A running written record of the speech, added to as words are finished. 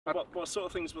What sort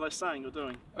of things were they saying or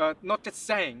doing? Not just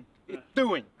saying, it's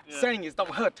doing. Saying is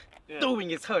don't hurt, doing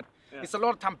is hurt. It's a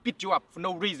lot of time beat you up for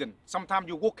no reason. Sometimes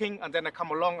you're walking and then I come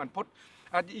along and put,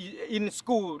 in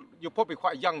school, you're probably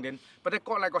quite young then, but they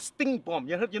got like a sting bomb.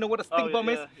 You know what a sting bomb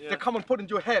is? They come and put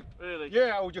into your head. Really?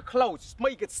 Yeah, or your clothes.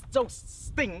 Make it so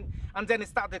sting, and then it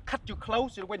start to cut your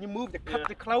clothes. When you move, they cut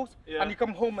the clothes, and you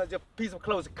come home as a piece of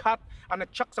clothes cut, and they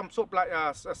chuck some sort of like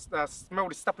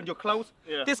smelly stuff in your clothes.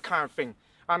 This kind of thing.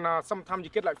 And sometimes you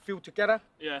get like feel together.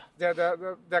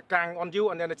 The gang on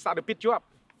you, and then it start to beat you up.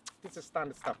 This is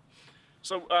standard stuff.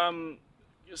 So,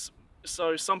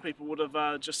 so some people would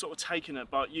have just sort of taken it,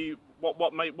 but you,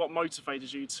 what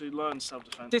motivated you to learn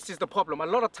self-defense? This is the problem. A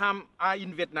lot of time I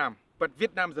in Vietnam, but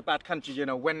Vietnam is a bad country. You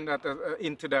know, when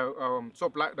into the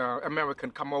sort of like the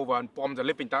American come over and bomb the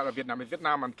living out of Vietnam. In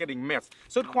Vietnam, I'm getting messed.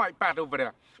 So it's quite bad over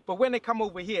there. But when they come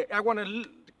over here, I want to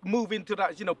move into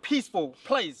that, you know, peaceful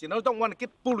place. You know, don't want to get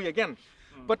bullied again.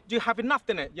 But you have enough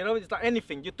in it, you know, it's like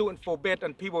anything. You do it for bed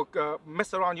and people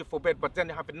mess around you for bed, but then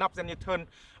you have enough, then you turn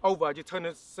over, you turn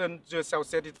yourself,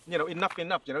 said, you know, enough, you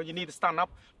know, you need to stand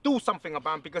up, do something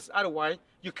about it, because otherwise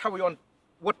you carry on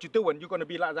what you do and you're going to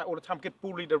be like that all the time, get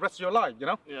bullied the rest of your life, you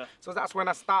know? So that's when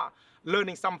I start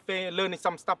learning something, learning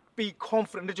some stuff, be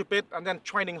confident a little bit, and then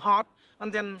training hard,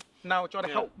 and then now try to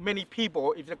help many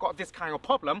people if they've got this kind of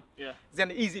problem,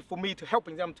 then it's easy for me to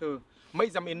helping them to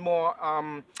make them in more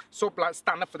sort of like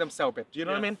stand up for themselves. Do you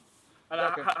know what I mean? And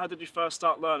how did you first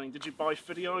start learning? Did you buy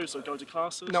videos or go to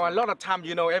classes? No, a lot of time,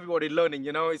 you know, everybody learning,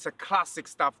 you know, it's a classic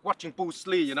stuff. Watching Bruce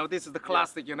Lee, you know, this is the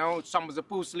classic, you know, some of the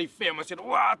Bruce Lee famous, you know,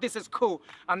 wow, this is cool.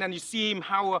 And then you see him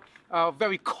how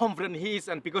very confident he is,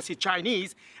 and because he's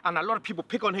Chinese, and a lot of people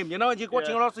pick on him, you know, you're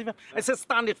watching a lot of him. It's a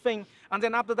standard thing. And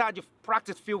then after that, you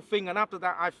practice few things, and after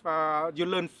that, you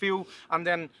learn few, and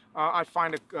then I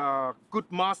find a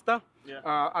good master.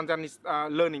 And then it's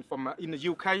learning from in the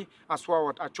UK as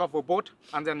well. I travel boat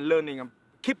and then learning,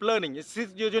 keep learning.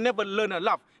 You never learn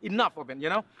enough of it, you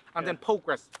know, and then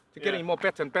progress to getting more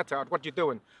better and better at what you're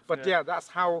doing. But that's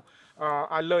how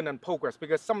I learn and progress,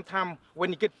 because sometimes when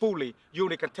you get bullied, you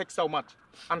only can take so much,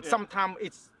 and sometimes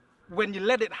it's when you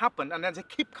let it happen and then they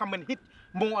keep coming hit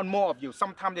more and more of you.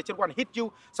 Sometimes they just want to hit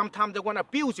you, sometimes they want to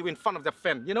abuse you in front of their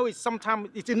friend. You know, sometimes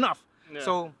it's enough.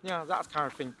 So yeah, that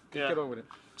kind of thing. Get on with it.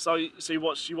 So you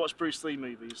watch Bruce Lee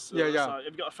movies? So have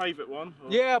you got a favourite one?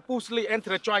 Or? Yeah, Bruce Lee,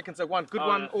 Enter the Dragon's a one good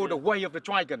one, or The Way of the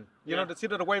Dragon. You know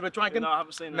the Way of the Dragon? No, I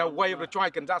haven't seen that. No, Way of the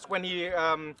Dragon. That's when he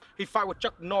fight with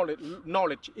Chuck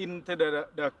Knowledge into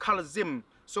the Colosseum,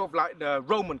 sort of like the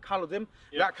Roman Colosseum,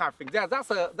 that kind of thing. Yeah, that's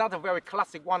a very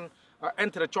classic one.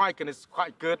 Enter the Dragon is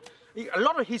quite good. A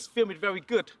lot of his film is very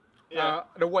good.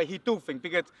 The way he do things,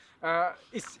 because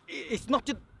it's not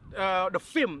just the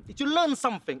film, you learn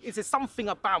something. It's something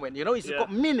about it, you know. It's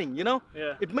got meaning, you know.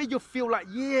 It made you feel like,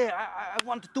 I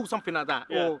want to do something like that.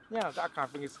 Or that kind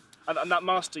of thing is. And that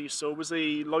master you saw, was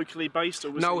he locally based,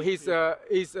 or was no? He's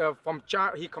from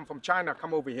China. He come from China,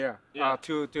 come over here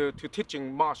to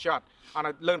teaching martial art, and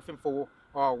I learned him for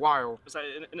a while. Is that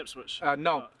in Ipswich?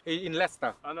 No, in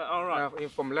Leicester. All right.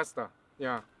 From Leicester.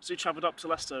 Yeah. So you travelled up to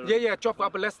Leicester? Yeah, travelled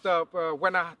up to Leicester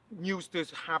when I used to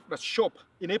have the shop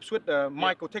in Ipswich,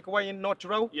 Michael Takeaway in North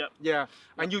Road. Yeah,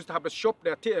 I used to have the shop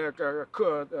there,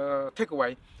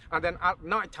 takeaway. And then at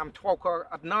night time, 12 o'clock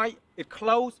at night, it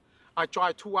closed. I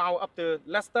tried 2 hours up to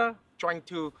Leicester, trying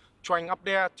up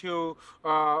there to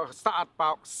start at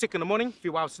about 6 in the morning,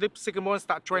 few hours sleep, 6 in the morning,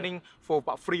 start training for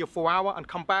about 3 or 4 hours, and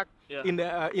come back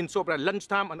in sort of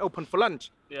lunchtime and open for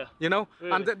lunch. You know,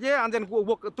 really? And then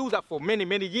we'll do that for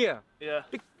many years.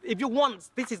 If you want,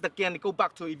 this is again, go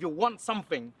back to, if you want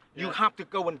something, you have to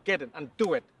go and get it and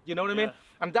do it. You know what I mean?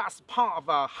 And that's part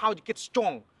of how you get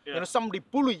strong. You know, somebody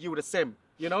bully you the same.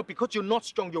 You know, because you're not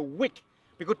strong, you're weak.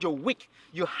 Because you're weak,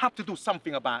 you have to do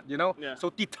something about it, you know? So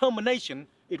determination,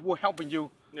 it will help you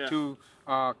to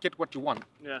get what you want.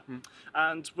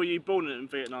 And were you born in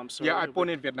Vietnam? Yeah, I born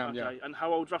in Vietnam, And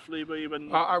how old roughly were you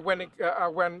when... I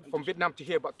went from Vietnam to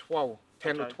here about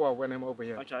 10 or 12 when I'm over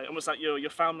here. And was that your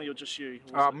family or just you?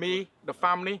 Me, the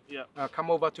family,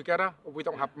 come over together. We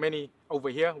don't have many over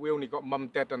here. We only got mum,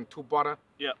 dad and 2 brothers.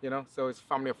 You know, so it's a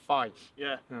family of 5.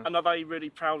 And are they really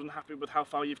proud and happy with how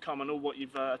far you've come and all what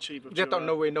you've achieved? They don't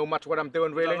really know much what I'm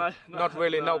doing, really. Not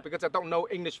really, no, because I don't know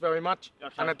English very much.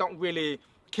 And I don't really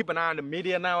keep an eye on the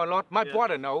media now a lot. My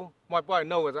brother knows. My brother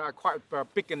knows that I'm quite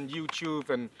big in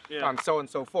YouTube and so on and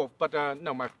so forth. But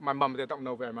no, my mum, they don't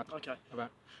know very much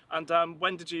about. And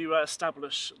when did you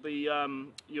establish the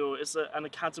is it an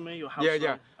academy or house?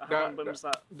 When was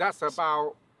that? That's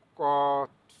about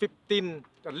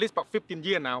at least about 15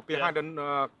 years now behind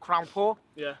the crown pole.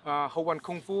 Ho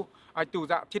Kung Fu. I do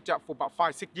that, teach that for about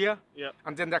 5-6 years.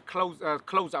 And then that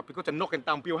close up because they're knocking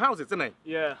down build houses, isn't it?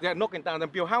 They're knocking down the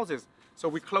build houses. So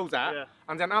we close that.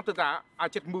 And then after that, I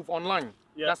just move online.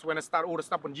 That's when I start all the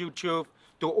stuff on YouTube,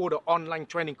 do all the online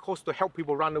training course to help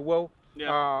people around the world.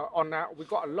 On that, we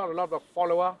got a lot of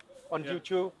followers on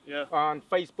YouTube, on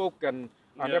Facebook, and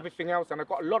everything else. And I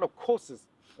got a lot of courses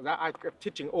that I'm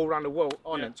teaching all around the world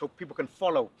on it, so people can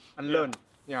follow and learn.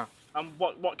 And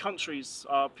what countries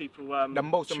are people the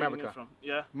most America from?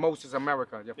 Most is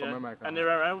America. From America.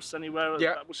 Anywhere else? Anywhere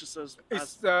which has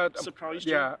surprised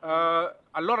you? A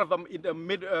lot of them in the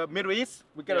Middle East.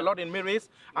 We get a lot in Middle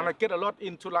East, and I get a lot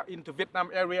into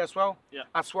Vietnam area as well.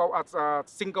 As well as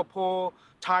Singapore,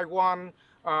 Taiwan,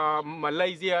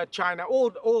 Malaysia, China,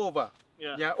 all over.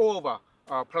 All over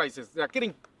places. They're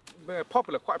getting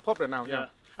popular, quite popular now.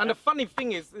 And the funny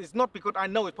thing is, it's not because I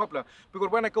know it's popular,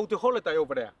 because when I go to holiday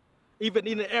over there, even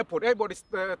in the airport, everybody's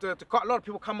quite a lot of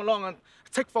people come along and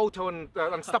take photo and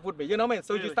stuff with me. You know what I mean?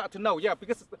 So you start to know,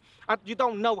 because you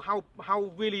don't know how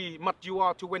really much you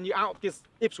are to when you're out of this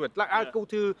Ipswich. Like I go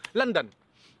to London,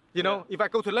 you know, if I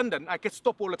go to London, I get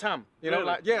stopped all the time. You know,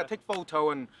 like take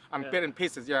photo and bit in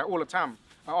pieces, all the time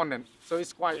on them. So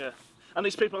it's quite. And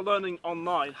these people are learning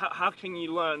online. How can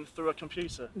you learn through a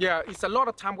computer? It's a lot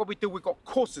of time what we do, we got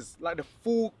courses, like the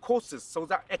full courses, so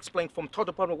that explain from top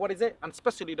to bottom what is it, and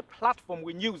especially the platform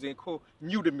we're using called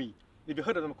UDEME. If you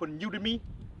heard of them, called UDEME,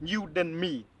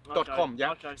 udemy.com,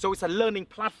 So it's a learning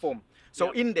platform.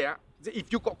 So in there,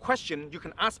 if you got question, you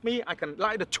can ask me. I can,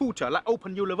 like the tutor, like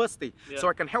Open University. So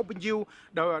I can help you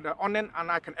the online, and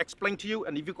I can explain to you.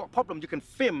 And if you got problem, you can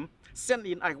film, send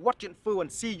in. I watch it through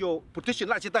and see your position.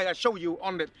 Like today, I show you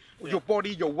on it. Your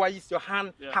body, your waist, your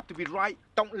hand have to be right.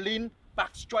 Don't lean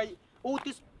back straight. All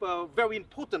these very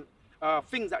important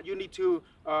things that you need to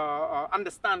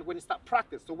understand when you start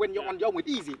practice. So when you're on your own, it's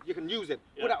easy. You can use it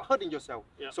without hurting yourself.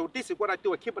 So this is what I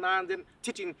do. I keep an eye on them,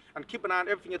 teaching and keep an eye on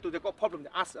everything I do. They got problem, they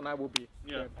ask, and I will be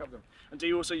help them. And do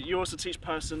you also teach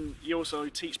You also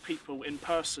teach people in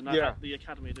person at the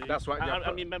academy? Do you? That's right. How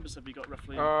many members have you got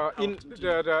roughly?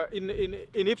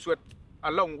 In Ipswich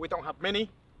alone, we don't have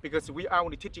many because we are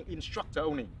only teaching instructor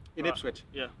only in Ipswich.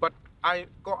 But I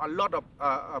got a lot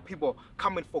of people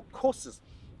coming for courses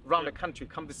around the country,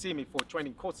 come to see me for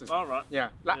training courses. All right.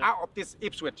 Like out of this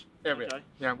Ipswich area.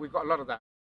 We got a lot of that.